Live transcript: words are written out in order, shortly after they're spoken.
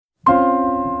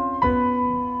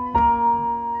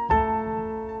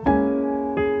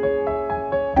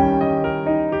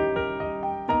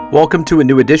Welcome to a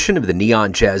new edition of the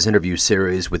Neon Jazz interview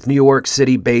series with New York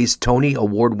City-based Tony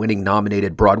Award-winning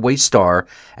nominated Broadway star,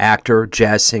 actor,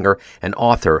 jazz singer, and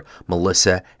author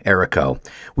Melissa Errico.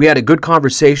 We had a good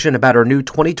conversation about her new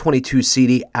 2022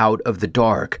 CD, Out of the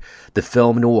Dark, the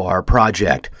film noir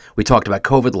project. We talked about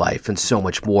COVID life and so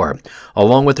much more.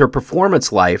 Along with her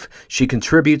performance life, she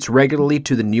contributes regularly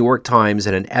to the New York Times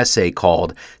in an essay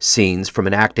called Scenes from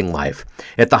an Acting Life.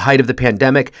 At the height of the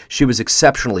pandemic, she was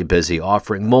exceptionally busy,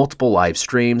 offering multiple live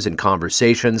streams and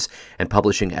conversations and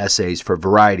publishing essays for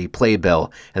Variety,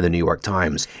 Playbill, and the New York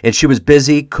Times. And she was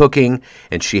busy cooking,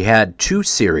 and she had 2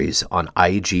 series on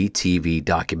IGTV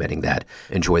documenting that.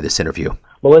 Enjoy this interview.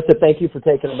 Melissa, thank you for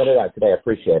taking a minute out today. I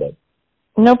appreciate it.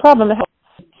 No problem.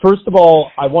 First of all,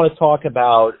 I want to talk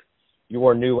about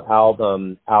your new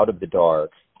album, Out of the Dark.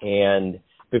 And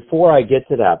before I get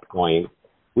to that point,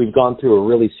 we've gone through a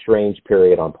really strange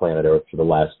period on planet Earth for the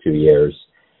last 2 years.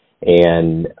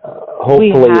 And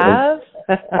hopefully... We have?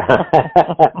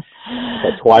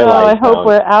 The twilight I hope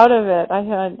we're out of it.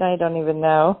 I don't even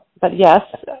know. But yes.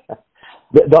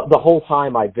 The whole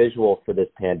time my visual for this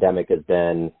pandemic has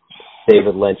been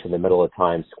David Lynch in the middle of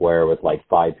Times Square with like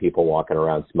 5 people walking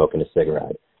around smoking a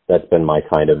cigarette. That's been my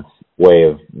kind of way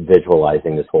of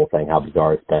visualizing this whole thing, how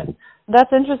bizarre it's been.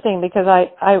 That's interesting because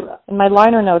I in my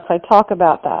liner notes I talk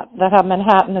about that how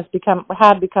Manhattan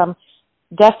had become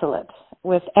desolate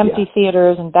with empty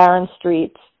theaters and barren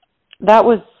streets. That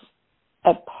was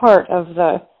a part of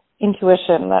the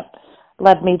intuition that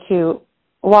led me to,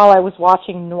 while I was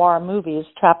watching noir movies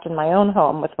trapped in my own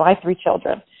home with my 3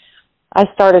 children, I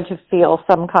started to feel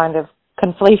some kind of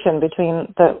conflation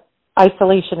between the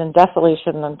isolation and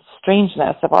desolation and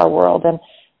strangeness of our world and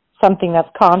something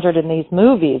that's conjured in these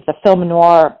movies, the film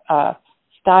noir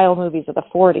style movies of the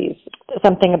 40s,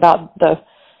 something about the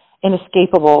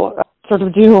inescapable sort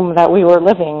of doom that we were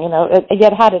living. It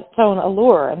yet had its own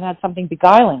allure and had something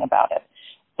beguiling about it,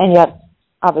 and yet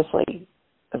obviously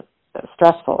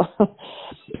stressful.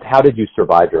 How did you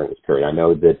survive during this period? I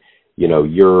know that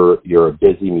you're a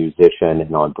busy musician,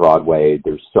 and on Broadway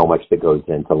there's so much that goes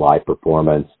into live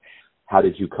performance. How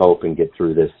did you cope and get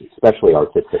through this, especially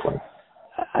artistically?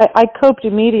 I coped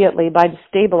immediately by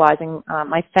destabilizing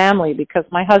my family because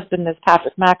my husband is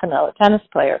Patrick McEnroe, a tennis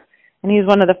player, and he's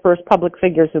one of the first public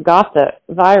figures who got the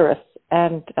virus,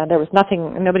 and there was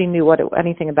nobody knew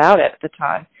anything about it at the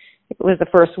time. It was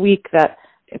the first week that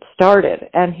it started,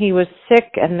 and he was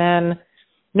sick, and then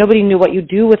nobody knew what you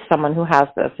do with someone who has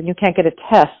this, and you can't get a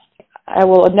test. I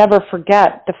will never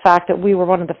forget the fact that we were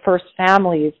one of the first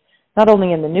families, not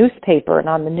only in the newspaper and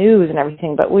on the news and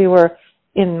everything, but we were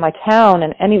in my town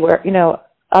and anywhere,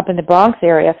 up in the Bronx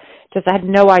area, just I had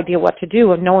no idea what to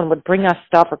do, and no one would bring us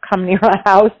stuff or come near our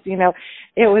house. It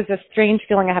was a strange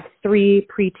feeling. I have 3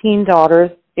 preteen daughters.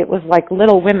 It was like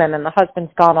Little Women, and the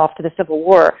husband's gone off to the Civil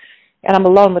War, and I'm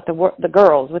alone with the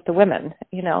girls, with the women,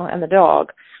 and the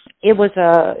dog. It was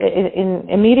an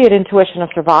immediate intuition of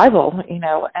survival,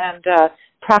 and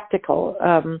practical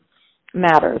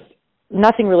matters.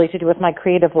 Nothing really to do with my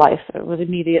creative life. It was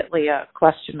immediately a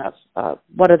question of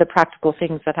what are the practical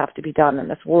things that have to be done in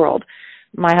this world.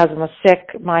 My husband was sick.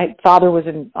 My father was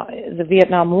in the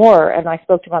Vietnam War, and I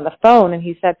spoke to him on the phone, and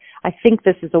he said, I think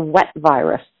this is a wet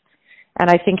virus, and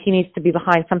I think he needs to be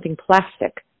behind something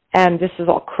plastic. And this is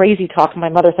all crazy talk. My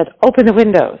mother said, open the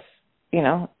windows.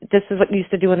 This is what you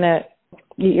used to do in the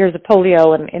years of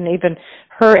polio, and even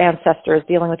her ancestors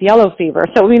dealing with yellow fever.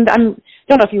 So, I don't know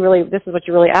if this is what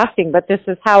you're really asking, but this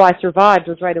is how I survived,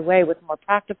 was right away with more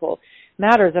practical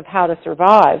matters of how to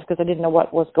survive, because I didn't know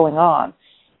what was going on.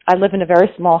 I live in a very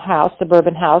small house,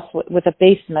 suburban house, with a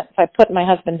basement. So I put my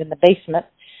husband in the basement,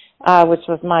 which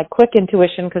was my quick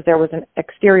intuition because there was an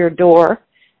exterior door,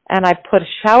 and I put a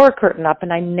shower curtain up,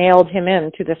 and I nailed him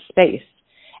into this space.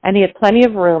 And he had plenty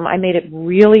of room. I made it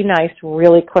really nice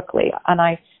really quickly. And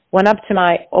I went up to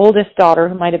my oldest daughter,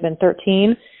 who might have been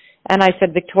 13, and I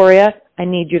said, Victoria, I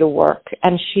need you to work.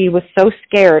 And she was so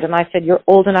scared. And I said, you're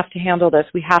old enough to handle this.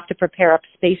 We have to prepare up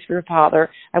space for your father.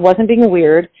 I wasn't being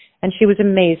weird. And she was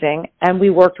amazing. And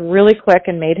we worked really quick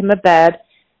and made him a bed.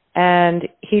 And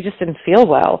he just didn't feel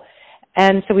well.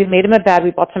 And so we made him a bed.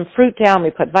 We bought some fruit down. We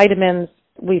put vitamins.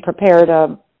 We prepared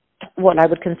what I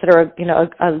would consider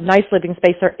a nice living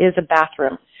space. There is a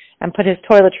bathroom, and put his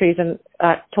toiletries, and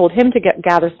told him to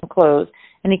gather some clothes.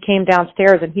 And he came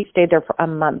downstairs, and he stayed there for a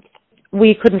month.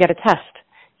 We couldn't get a test.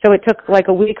 So it took like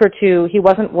a week or 2. He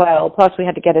wasn't well, plus we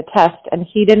had to get a test, and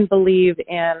he didn't believe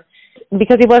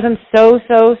because he wasn't so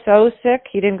sick,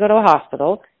 he didn't go to a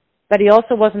hospital, but he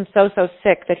also wasn't so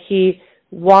sick that he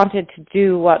wanted to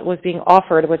do what was being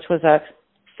offered, which was a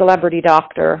celebrity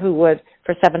doctor who would,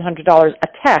 for $700, a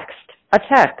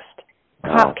text,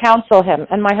 Wow. counsel him.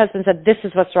 And my husband said, this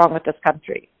is what's wrong with this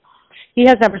country. He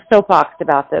has never soapboxed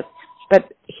about this,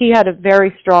 but he had a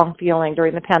very strong feeling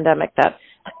during the pandemic that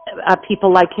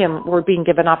people like him were being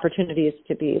given opportunities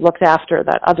to be looked after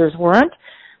that others weren't.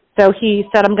 So he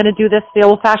said, I'm going to do this the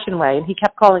old-fashioned way. And he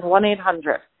kept calling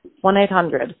 1-800,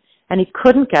 and he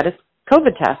couldn't get his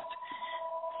COVID test.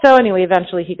 So anyway,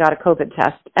 eventually he got a COVID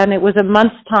test, and it was a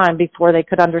month's time before they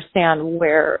could understand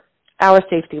where our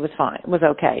safety was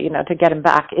okay, to get him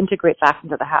back, integrate back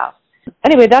into the house.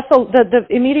 Anyway, that's the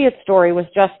immediate story was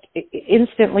just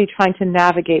instantly trying to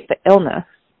navigate the illness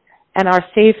and our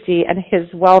safety and his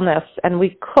wellness, and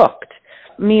we cooked,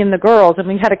 me and the girls, and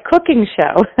we had a cooking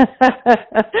show.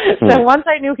 So once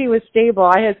I knew he was stable,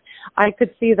 I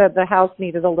could see that the house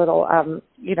needed a little,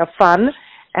 fun,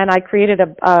 and I created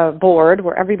a board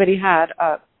where everybody had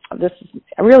this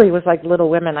really was like Little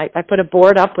Women. I put a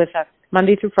board up with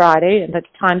Monday through Friday and the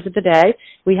times of the day.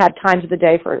 We had times of the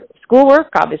day for schoolwork.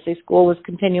 Obviously, school was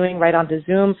continuing right onto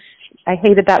Zoom. I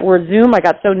hated that word Zoom. I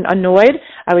got so annoyed.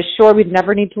 I was sure we'd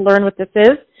never need to learn what this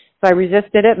is. So I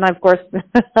resisted it, and of course,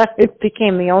 it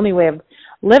became the only way of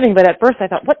living. But at first I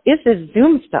thought, what is this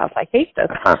Zoom stuff? I hate this.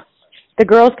 The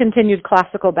girls continued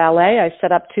classical ballet. I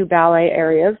set up 2 ballet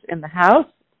areas in the house.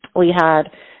 We had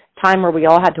time where we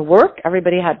all had to work.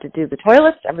 Everybody had to do the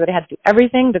toilets. Everybody had to do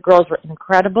everything. The girls were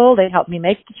incredible. They helped me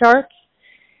make the charts.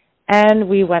 And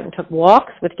we went and took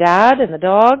walks with Dad and the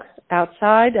dog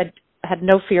outside. I had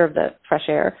no fear of the fresh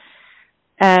air.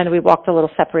 And we walked a little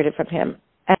separated from him.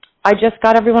 And I just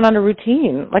got everyone on a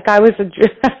routine. Like I'm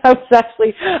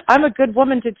a good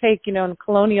woman to take, in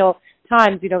colonial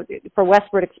times, for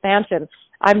westward expansion.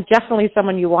 I'm definitely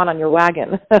someone you want on your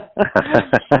wagon.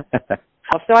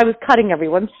 So I was cutting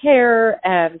everyone's hair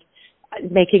and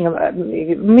making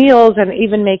meals and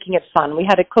even making it fun. We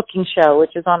had a cooking show,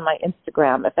 which is on my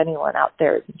Instagram if anyone out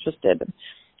there is interested.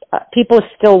 People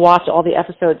still watch all the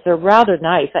episodes. They're rather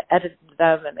nice. I edited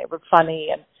them and they were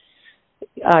funny and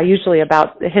usually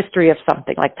about the history of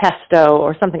something like pesto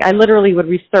or something. I literally would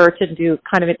research and do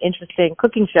kind of an interesting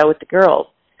cooking show with the girls.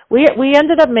 We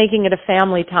ended up making it a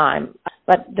family time,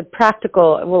 but the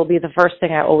practical will be the first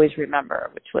thing I always remember,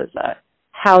 which was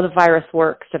how the virus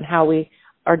works and how we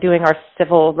are doing our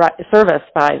civil service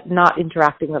by not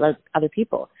interacting with other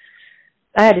people.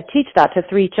 I had to teach that to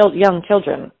 3 young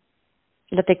children,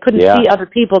 that they couldn't see other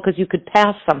people because you could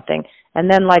pass something, and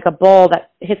then like a ball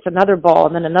that hits another ball,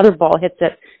 and then another ball hits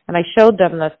it. And I showed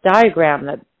them this diagram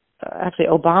that actually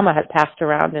Obama had passed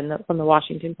around from the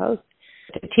Washington Post,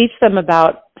 to teach them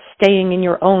about staying in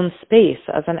your own space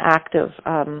as an act of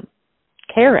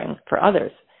caring for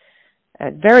others. A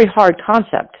very hard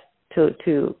concept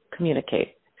to communicate.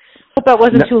 I hope that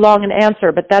wasn't too long an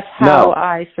answer, but that's how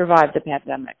I survived the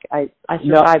pandemic. I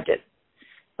survived it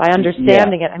by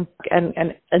understanding it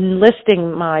and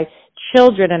enlisting my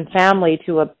children and family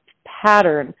to a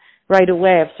pattern right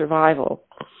away of survival.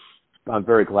 I'm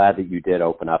very glad that you did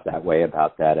open up that way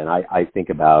about that. And I think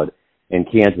about in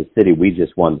Kansas City, we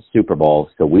just won the Super Bowl,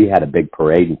 so we had a big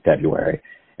parade in February,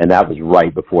 and that was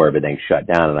right before everything shut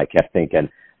down. And I kept thinking,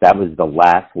 that was the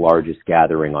last largest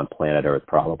gathering on planet Earth,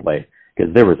 probably,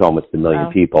 because there was almost 1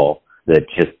 million people that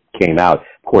just came out.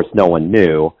 Of course, no one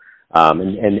knew.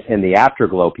 And the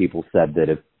afterglow people said that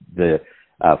if the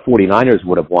 49ers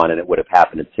would have won and it would have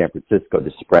happened in San Francisco,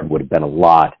 the spread would have been a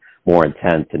lot more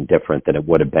intense and different than it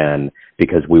would have been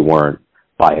because we weren't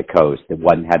by a coast. It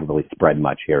hadn't really spread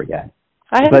much here yet.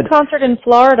 I had a concert in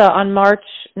Florida on March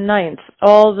 9th,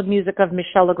 all the music of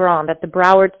Michel Legrand at the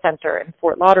Broward Center in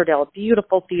Fort Lauderdale, a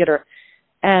beautiful theater.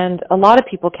 And a lot of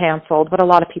people canceled, but a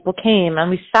lot of people came. And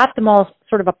we sat them all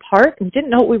sort of apart and didn't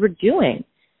know what we were doing.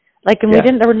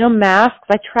 There were no masks.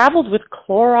 I traveled with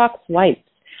Clorox wipes.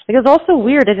 It was also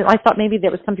weird. I thought maybe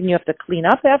there was something you have to clean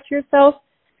up after yourself.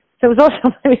 So it was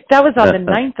also, that was on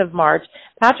the 9th of March.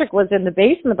 Patrick was in the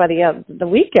basement by the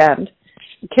weekend.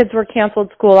 Kids were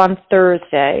canceled school on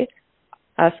Thursday.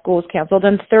 School was canceled.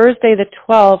 And Thursday the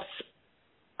 12th,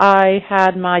 I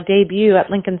had my debut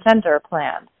at Lincoln Center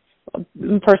planned.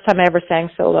 First time I ever sang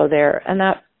solo there. And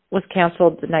that was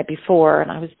canceled the night before,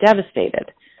 and I was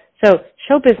devastated. So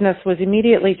show business was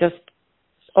immediately just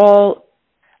all,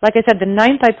 like I said, the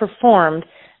 9th I performed,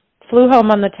 flew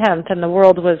home on the 10th, and the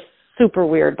world was super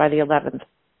weird by the 11th,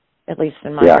 at least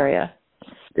in my area.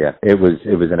 Yeah, it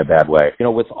was in a bad way.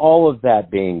 With all of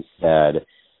that being said,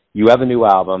 you have a new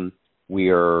album. We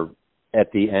are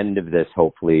at the end of this,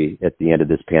 hopefully, at the end of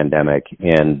this pandemic,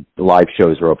 and the live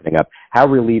shows are opening up. How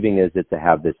relieving is it to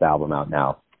have this album out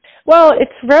now? Well,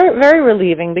 it's very, very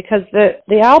relieving because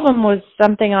the album was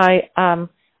something I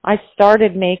I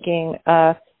started making,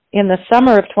 in the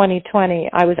summer of 2020,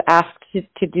 I was asked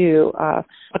to do a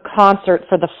concert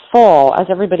for the fall, as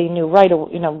everybody knew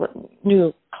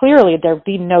knew clearly there'd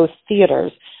be no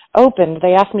theaters opened.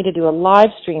 They asked me to do a live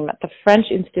stream at the French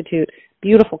Institute,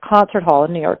 beautiful concert hall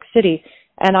in New York City,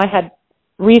 and I had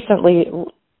recently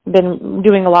been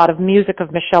doing a lot of music of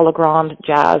Michel Legrand,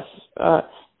 jazz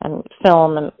and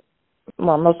film, and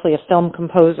mostly a film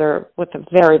composer with a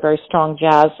very, very strong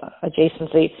jazz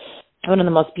adjacency, one of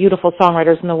the most beautiful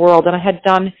songwriters in the world. And I had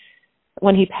done,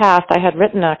 when he passed, I had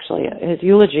written actually his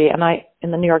eulogy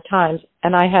in the New York Times,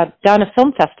 and I had done a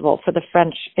film festival for the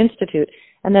French Institute.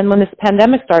 And then when this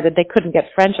pandemic started, they couldn't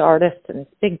get French artists in this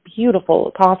big,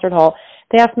 beautiful concert hall.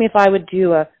 They asked me if I would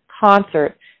do a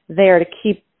concert there to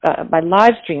keep, by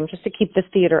live stream, just to keep the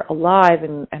theater alive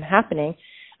and happening.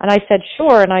 And I said,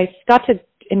 sure. And I got to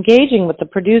engaging with the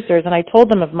producers, and I told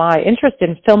them of my interest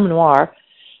in film noir,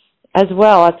 as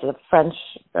well as a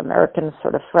French-American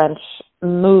sort of French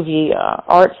movie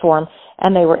art form,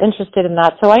 and they were interested in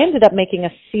that. So I ended up making a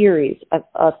series,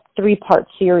 a 3-part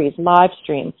series, live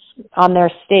stream on their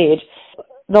stage.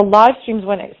 The live streams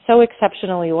went so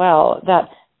exceptionally well that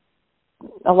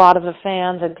a lot of the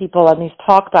fans and people on these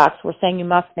talkbacks were saying, you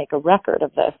must make a record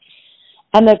of this.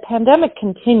 And the pandemic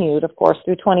continued, of course,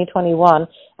 through 2021.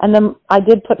 And then I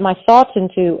did put my thoughts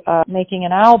into making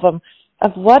an album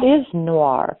of what is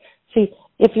noir. See,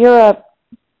 if you're a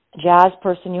jazz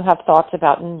person, you have thoughts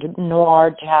about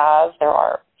noir jazz. There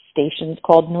are stations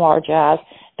called noir jazz.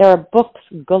 There are books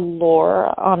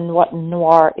galore on what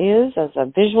noir is as a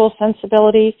visual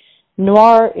sensibility.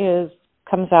 Noir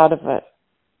comes out of a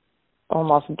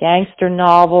almost gangster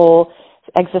novel,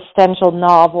 existential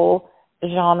novel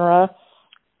genre.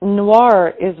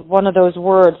 Noir is one of those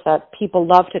words that people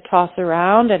love to toss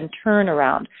around and turn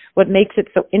around. What makes it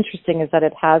so interesting is that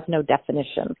it has no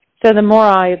definition. So the more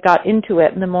I got into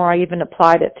it, and the more I even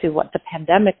applied it to what the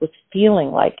pandemic was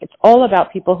feeling like, it's all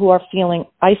about people who are feeling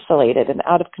isolated and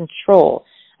out of control,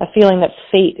 a feeling that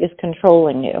fate is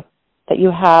controlling you, that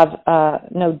you have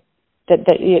the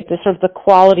sort of the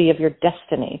quality of your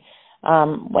destiny.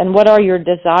 And what are your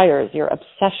desires, your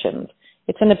obsessions?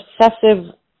 It's an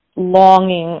obsessive,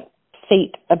 longing,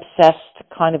 fate-obsessed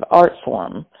kind of art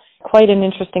form. Quite an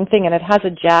interesting thing, and it has a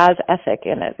jazz ethic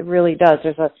in it. It really does.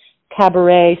 There's a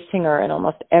cabaret singer in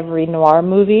almost every noir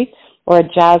movie, or a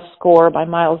jazz score by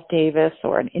Miles Davis,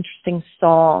 or an interesting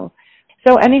song.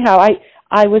 So anyhow,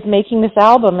 I was making this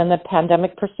album, and the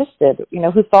pandemic persisted.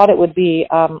 Who thought it would be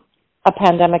a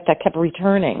pandemic that kept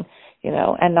returning,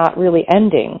 and not really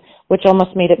ending, which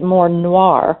almost made it more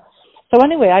noir. So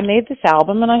anyway, I made this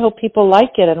album, and I hope people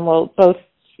like it, and will both,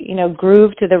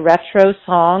 groove to the retro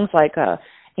songs like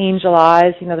Angel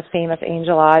Eyes, the famous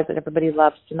Angel Eyes that everybody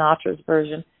loves, Sinatra's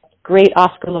version. Great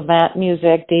Oscar Levant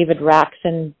music, David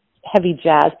Raxon, heavy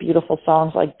jazz, beautiful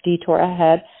songs like Detour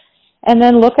Ahead. And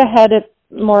then look ahead at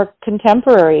more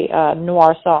contemporary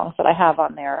noir songs that I have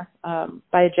on there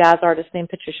by a jazz artist named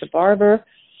Patricia Barber,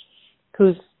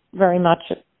 who's very much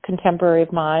a contemporary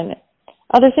of mine.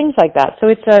 Other things like that. So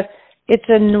it's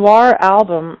a noir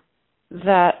album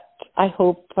that I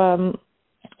hope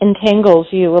entangles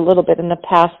you a little bit in the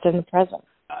past and the present.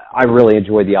 I really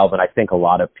enjoyed the album. I think a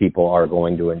lot of people are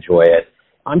going to enjoy it.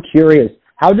 I'm curious,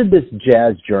 how did this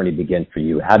jazz journey begin for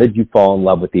you? How did you fall in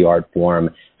love with the art form,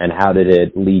 and how did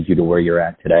it lead you to where you're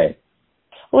at today?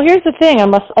 Well, here's the thing.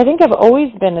 I think I've always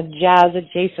been a jazz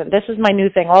adjacent. This is my new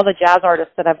thing. All the jazz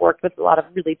artists that I've worked with, a lot of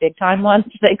really big time ones,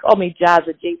 they call me jazz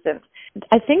adjacent.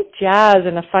 I think jazz,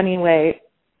 in a funny way,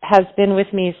 has been with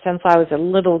me since I was a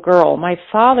little girl. My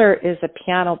father is a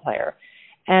piano player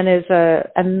and is an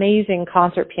amazing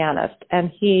concert pianist, and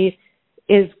he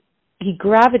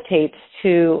gravitates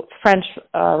to French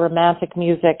romantic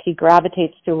music. He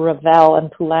gravitates to Ravel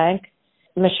and Poulenc.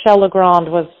 Michel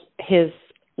Legrand was his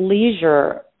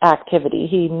leisure activity.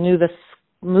 He knew the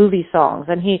movie songs,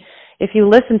 and if you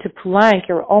listen to Poulenc,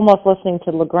 you're almost listening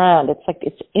to Legrand. It's like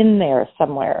it's in there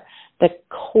somewhere. The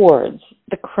chords,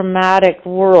 the chromatic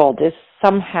world is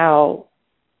somehow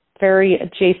very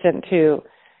adjacent to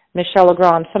Michel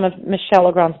Legrand. Some of Michel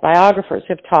Legrand's biographers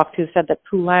have talked to said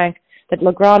that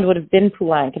Legrand would have been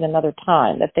Poulenc in another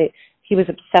time, that he was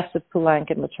obsessed with Poulenc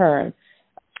in return.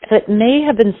 So it may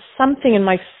have been something in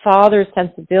my father's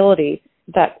sensibility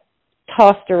that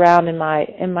tossed around in my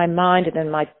mind and in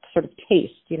my sort of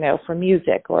taste, for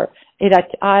music,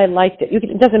 I liked it.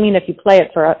 It doesn't mean if you play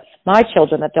it for my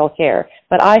children that they'll care,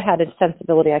 but I had a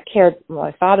sensibility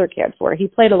my father cared for. He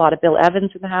played a lot of Bill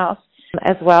Evans in the house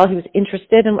as well. He was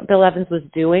interested in what Bill Evans was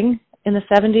doing in the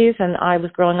 70s, and I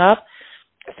was growing up.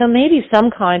 So maybe some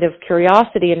kind of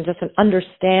curiosity and just an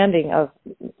understanding of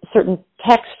certain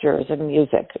textures in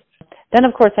music. Then,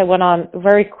 of course, I went on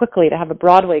very quickly to have a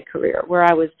Broadway career where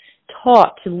I was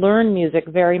taught to learn music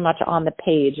very much on the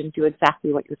page and do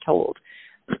exactly what you're told.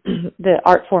 The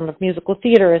art form of musical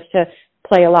theater is to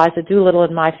play Eliza Doolittle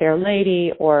in My Fair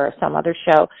Lady or some other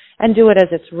show and do it as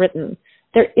it's written.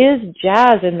 There is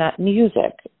jazz in that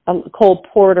music. Cole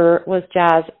Porter was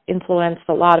jazz influenced,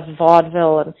 a lot of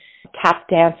vaudeville and tap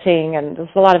dancing, and there's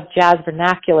a lot of jazz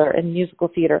vernacular in musical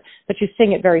theater, but you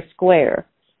sing it very square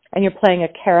and you're playing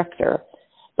a character.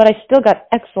 But I still got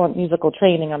excellent musical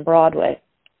training on Broadway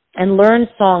and learned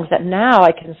songs that now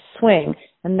I can swing,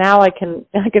 and now I can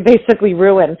basically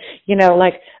ruin,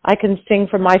 like I can sing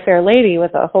for My Fair Lady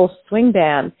with a whole swing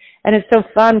band. And it's so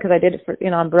fun because I did it for,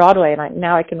 on Broadway, and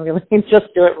now I can really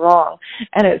just do it wrong.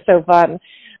 And it's so fun.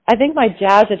 I think my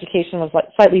jazz education was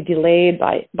slightly delayed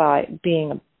by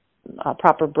being a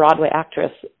proper Broadway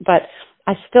actress, but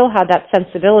I still had that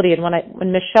sensibility. And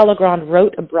when Michel Legrand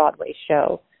wrote a Broadway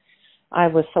show, I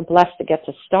was so blessed to get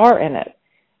to star in it.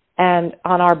 And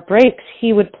on our breaks,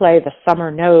 he would play The Summer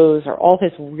Knows or all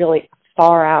his really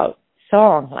far out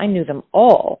songs. I knew them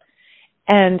all.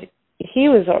 And he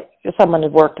was someone who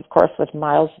worked, of course, with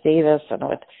Miles Davis and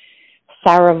with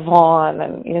Sarah Vaughan,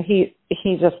 and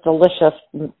he's just delicious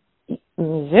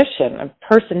musician, a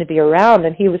person to be around.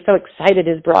 And he was so excited.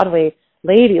 His Broadway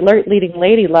leading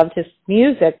lady loved his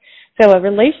music. So a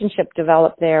relationship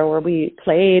developed there where we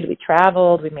played, we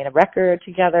traveled, we made a record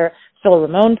together. Phil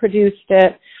Ramone produced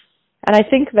it. And I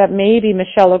think that maybe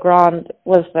Michel Legrand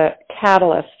was the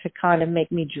catalyst to kind of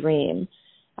make me dream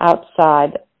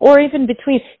outside or even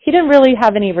between. He didn't really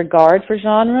have any regard for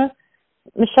genre.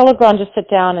 Michel Legrand just sit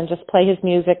down and just play his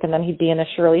music, and then he'd be in a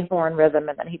Shirley Horn rhythm,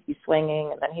 and then he'd be swinging,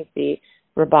 and then he'd be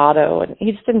rubato, and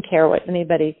he just didn't care what he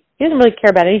didn't really care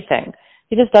about anything.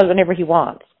 He just does whatever he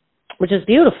wants, which is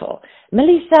beautiful.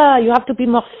 Melissa, you have to be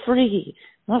more free,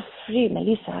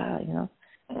 Melissa,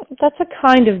 That's a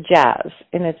kind of jazz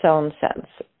in its own sense.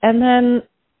 And then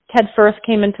Ted Firth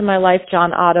came into my life,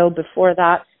 John Otto before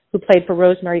that, who played for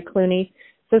Rosemary Clooney.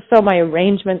 So my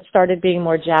arrangements started being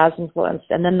more jazz influenced.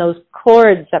 And then those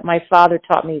chords that my father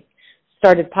taught me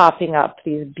started popping up,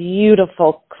 these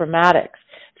beautiful chromatics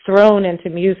thrown into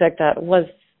music that was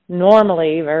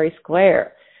normally very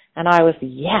square. And I was,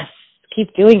 yes,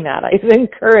 keep doing that. I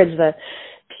encourage the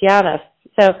pianist.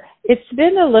 So it's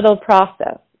been a little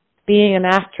process, being an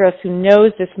actress who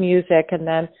knows this music and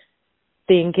then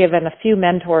being given a few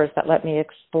mentors that let me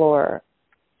explore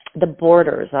the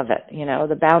borders of it,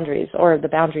 the boundaries or the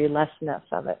boundarylessness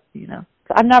of it,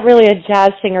 I'm not really a jazz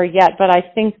singer yet, but I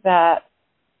think that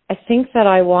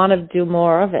I want to do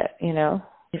more of it,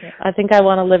 I think I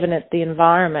want to live in the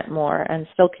environment more and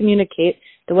still communicate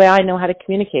the way I know how to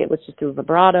communicate, which is through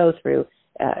vibrato, through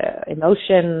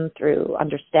emotion, through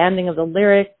understanding of the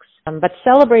lyrics, but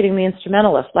celebrating the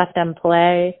instrumentalists. Let them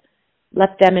play,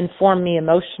 let them inform me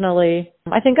emotionally.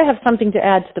 I think I have something to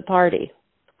add to the party,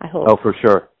 I hope. Oh, for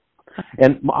sure.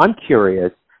 And I'm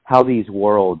curious how these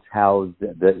worlds, how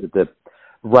the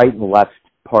right and left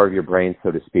part of your brain,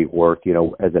 so to speak, work.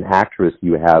 As an actress,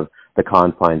 you have the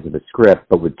confines of a script,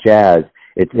 but with jazz,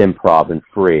 it's improv and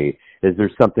free. Is there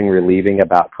something relieving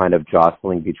about kind of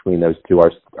jostling between those two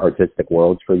artistic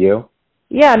worlds for you?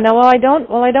 Yeah, no, I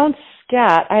don't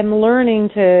scat. I'm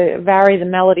learning to vary the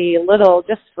melody a little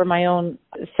just for my own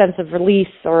sense of release,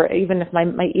 or even if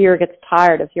my ear gets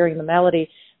tired of hearing the melody.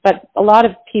 But a lot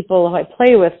of people who I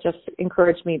play with just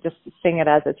encourage me just to sing it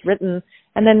as it's written,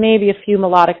 and then maybe a few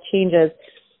melodic changes.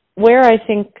 Where I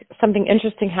think something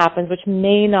interesting happens, which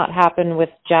may not happen with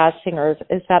jazz singers,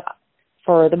 is that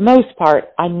for the most part,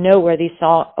 I know where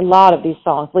a lot of these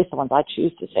songs, at least the ones I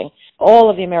choose to sing, all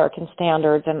of the American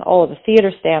standards and all of the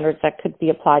theater standards that could be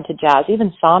applied to jazz,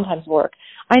 even Sondheim's work,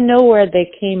 I know where they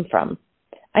came from.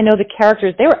 I know the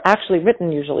characters, they were actually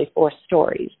written usually for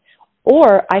stories.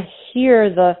 Or I hear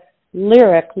the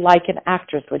lyric like an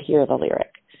actress would hear the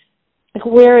lyric.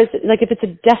 If it's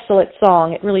a desolate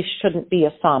song, it really shouldn't be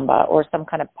a samba or some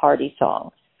kind of party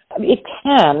song. It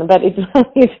can, but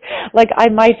it's like I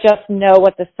might just know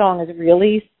what the song is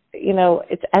really,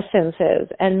 its essence is,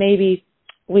 and maybe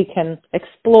we can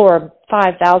explore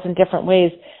 5,000 different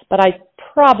ways, but I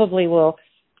probably will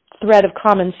thread of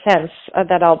common sense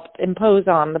that I'll impose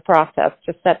on the process,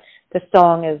 just that the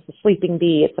song is the sleeping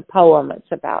bee, it's a poem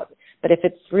it's about. But if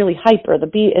it's really hyper, the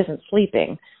bee isn't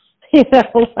sleeping. Do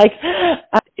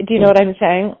you know what I'm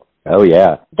saying? Oh,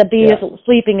 yeah. The bee is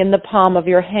sleeping in the palm of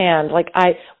your hand.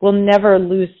 I will never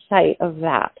lose sight of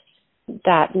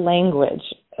that language.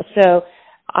 So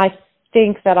I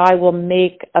think that I will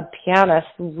make a pianist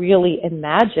really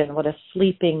imagine what a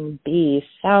sleeping bee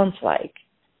sounds like.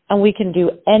 And we can do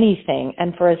anything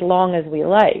and for as long as we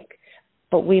like,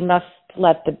 but we must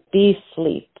let the bee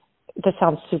sleep. This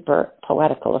sounds super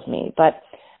poetical of me, but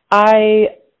I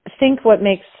think what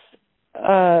makes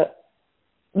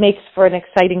for an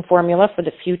exciting formula for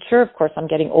the future, of course I'm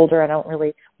getting older, I don't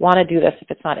really want to do this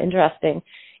if it's not interesting,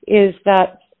 is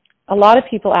that a lot of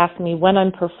people ask me when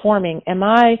I'm performing, am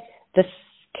I the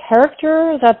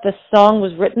character that the song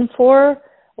was written for,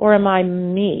 or am I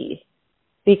me?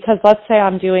 Because let's say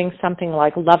I'm doing something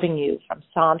like Loving You from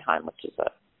Sondheim, which is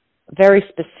a very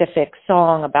specific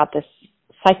song about this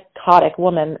psychotic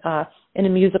woman in a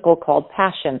musical called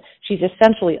Passion. She's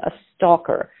essentially a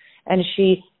stalker, and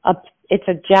it's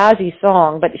a jazzy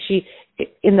song, but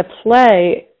in the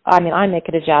play, I make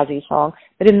it a jazzy song,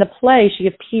 but in the play, she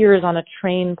appears on a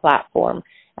train platform,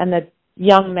 and the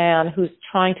young man who's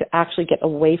trying to actually get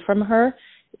away from her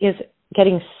is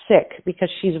getting sick because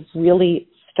she's really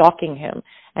stalking him,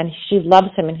 and she loves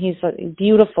him, and he's a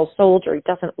beautiful soldier. He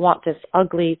doesn't want this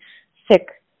ugly, sick,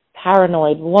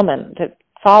 paranoid woman to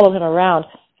follow him around,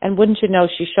 and wouldn't you know,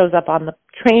 she shows up on the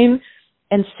train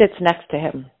and sits next to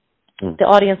him. The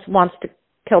audience wants to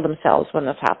kill themselves when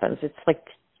this happens. It's like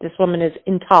this woman is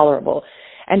intolerable.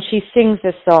 And she sings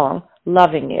this song,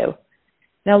 Loving You.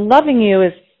 Now, Loving You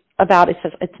is about, it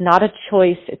says, it's not a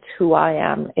choice, it's who I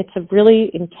am. It's a really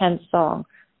intense song.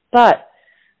 But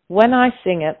when I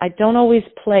sing it, I don't always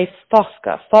play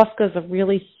Fosca. Fosca is a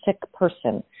really sick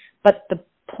person. But the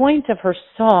point of her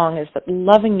song is that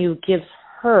loving you gives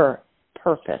her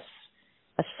purpose,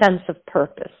 a sense of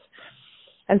purpose.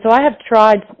 And so I have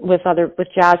tried with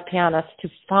jazz pianists to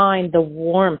find the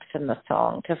warmth in the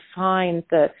song, to find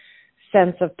the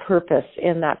sense of purpose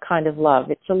in that kind of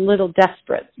love. It's a little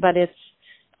desperate, but it's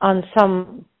on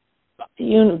some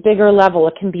bigger level,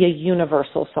 it can be a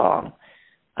universal song.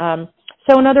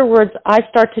 So in other words, I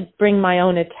start to bring my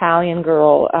own Italian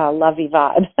girl lovey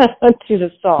vibe to the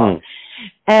song.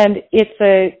 And it's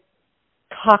a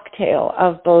cocktail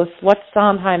of both what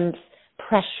Sondheim's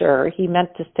pressure, he meant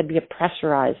this to be a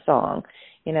pressurized song,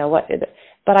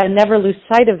 but I never lose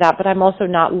sight of that, but I'm also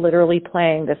not literally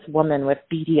playing this woman with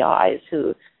beady eyes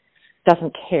who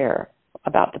doesn't care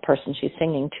about the person she's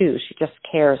singing to. She just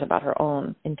cares about her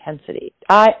own intensity.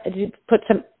 I put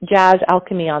some jazz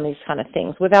alchemy on these kind of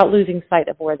things without losing sight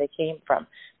of where they came from.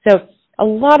 So a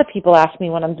lot of people ask me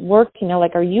when I'm working,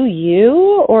 are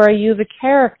you or are you the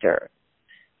character?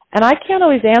 And I can't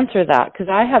always answer that because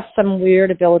I have some weird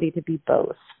ability to be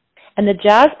both. And the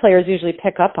jazz players usually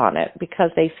pick up on it because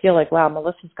they feel like, wow,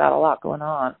 Melissa's got a lot going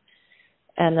on.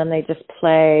 And then they just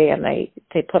play and they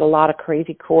put a lot of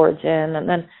crazy chords in. And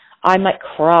then I might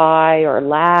cry or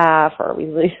laugh or be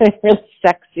really, really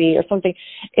sexy or something.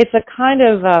 It's a kind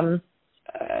of,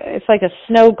 it's like a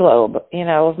snow globe,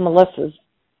 of Melissa's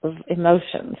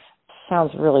emotions.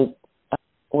 Sounds really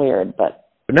weird, but.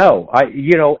 No,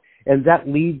 and that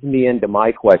leads me into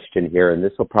my question here, and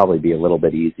this will probably be a little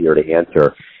bit easier to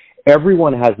answer.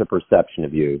 Everyone has a perception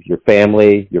of you, your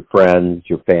family, your friends,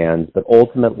 your fans, but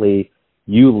ultimately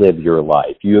you live your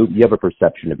life. You have a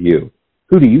perception of you.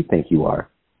 Who do you think you are?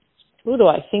 Who do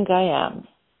I think I am?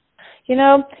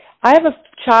 I have a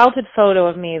childhood photo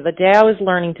of me the day I was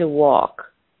learning to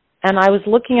walk, and I was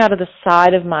looking out of the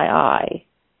side of my eye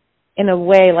in a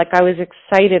way like I was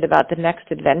excited about the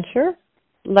next adventure.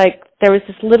 Like there was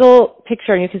this little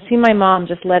picture, and you can see my mom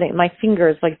just letting my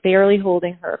fingers, barely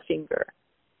holding her finger.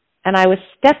 And I was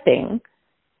stepping,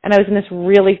 and I was in this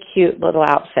really cute little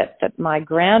outfit that my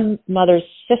grandmother's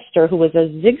sister, who was a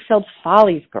Ziegfeld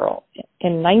Follies girl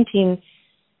in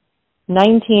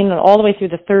 1919 and all the way through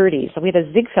the 30s. So we had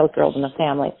a Ziegfeld girls in the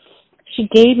family. She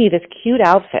gave me this cute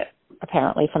outfit,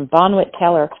 apparently, from Bonwit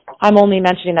Taylor. I'm only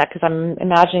mentioning that because I'm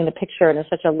imagining the picture, and it's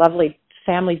such a lovely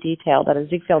family detail that a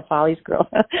Ziegfeld Follies girl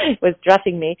was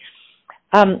dressing me.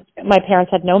 My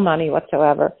parents had no money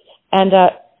whatsoever. And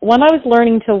when I was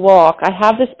learning to walk, I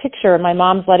have this picture, and my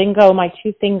mom's letting go my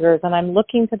two fingers, and I'm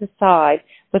looking to the side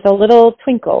with a little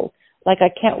twinkle, like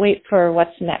I can't wait for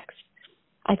what's next.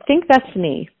 I think that's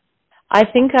me. I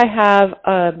think I have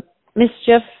a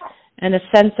mischief and a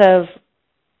sense of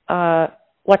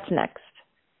what's next.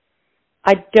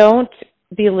 I don't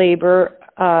belabor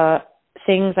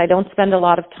things. I don't spend a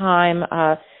lot of time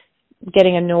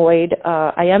getting annoyed.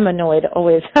 I am annoyed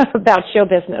always about show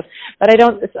business, but I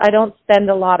don't spend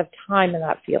a lot of time in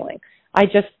that feeling. I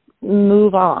just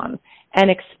move on and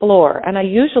explore. And I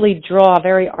usually draw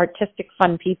very artistic,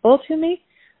 fun people to me.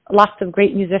 Lots of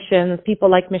great musicians, people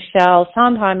like Michelle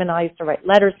Sondheim and I used to write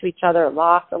letters to each other,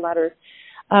 lots of letters.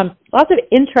 Lots of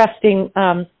interesting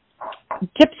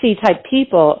gypsy type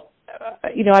people,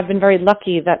 I've been very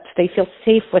lucky that they feel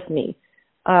safe with me.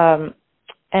 And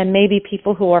maybe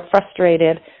people who are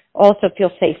frustrated also feel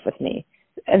safe with me.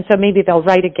 And so maybe they'll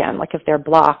write again, like if they're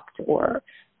blocked or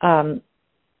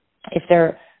if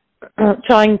they're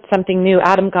trying something new.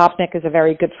 Adam Gopnik is a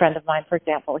very good friend of mine, for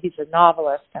example. He's a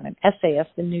novelist and an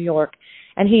essayist in New York,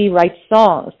 and he writes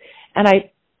songs. And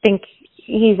I think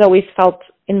he's always felt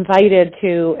invited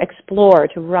to explore,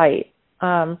 to write.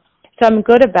 So I'm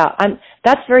good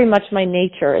that's very much my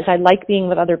nature, is I like being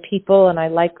with other people, and I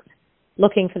like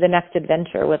looking for the next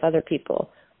adventure with other people.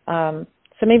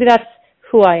 So maybe that's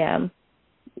who I am,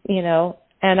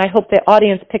 and I hope the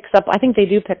audience picks up. I think they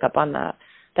do pick up on that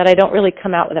I don't really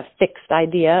come out with a fixed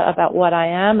idea about what I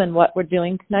am and what we're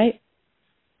doing tonight.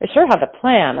 I sure have a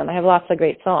plan, and I have lots of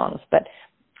great songs, but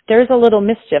there's a little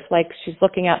mischief, like she's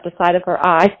looking out the side of her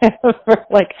eye for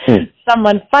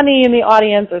someone funny in the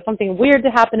audience, or something weird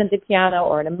to happen at the piano,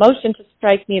 or an emotion to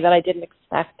strike me that I didn't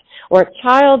expect, or a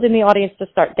child in the audience to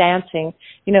start dancing,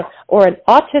 or an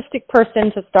autistic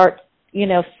person to start,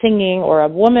 singing, or a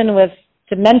woman with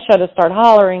dementia to start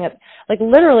hollering. Like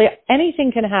literally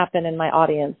anything can happen in my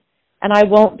audience, and I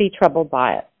won't be troubled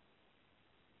by it.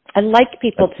 I like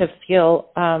people to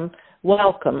feel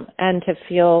welcome and to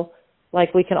feel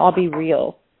like we can all be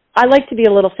real. I like to be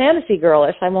a little fantasy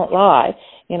girlish, I won't lie.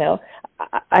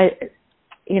 I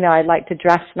like to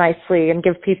dress nicely and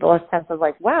give people a sense of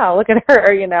like, wow, look at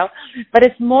her, But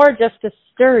it's more just to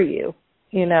stir you,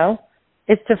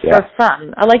 It's for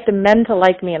fun. I like the men to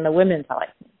like me and the women to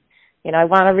like me. I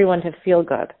want everyone to feel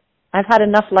good. I've had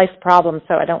enough life problems,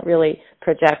 so I don't really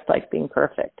project like being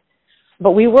perfect.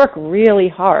 But we work really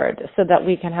hard so that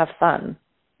we can have fun,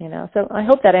 So I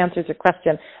hope that answers your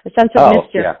question. A sense of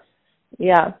mischief.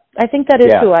 Yeah. I think that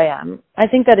is who I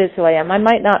am. I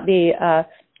might not be a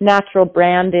natural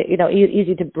brand,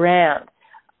 easy to brand.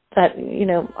 But,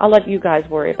 I'll let you guys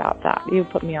worry about that. You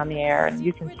put me on the air and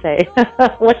you can say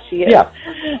what she is.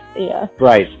 Yeah.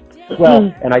 Right.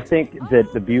 Well, and I think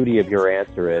that the beauty of your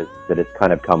answer is that it's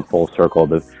kind of come full circle.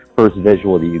 The first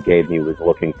visual that you gave me was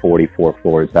looking 44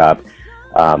 floors up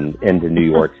into New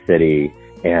York City,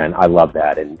 and I love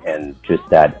that. And just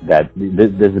that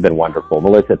this has been wonderful.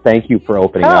 Melissa, thank you for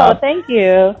opening up. Oh, thank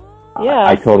you. Yeah.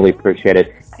 I totally appreciate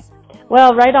it.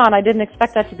 Well, right on. I didn't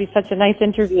expect that to be such a nice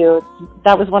interview.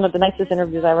 That was one of the nicest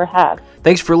interviews I ever had.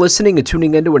 Thanks for listening and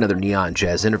tuning in to another Neon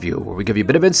Jazz interview, where we give you a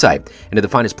bit of insight into the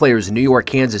finest players in New York,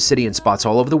 Kansas City, and spots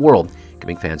all over the world,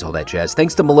 giving fans all that jazz.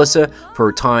 Thanks to Melissa for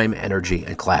her time, energy,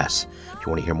 and class. If you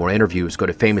want to hear more interviews, go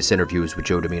to Famous Interviews with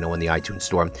Joe Domino in the iTunes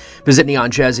Store. Visit Neon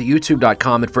Jazz at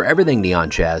youtube.com, and for everything Neon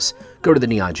Jazz, go to the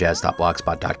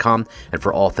neonjazz.blogspot.com. And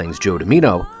for all things Joe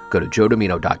Domino, go to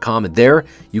joedomino.com, and there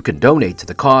you can donate to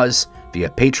the cause via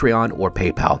Patreon or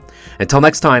PayPal. Until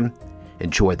next time,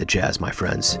 enjoy the jazz, my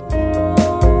friends.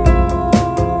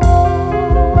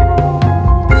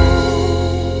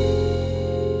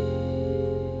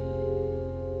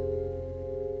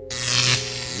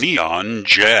 Neon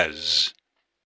Jazz.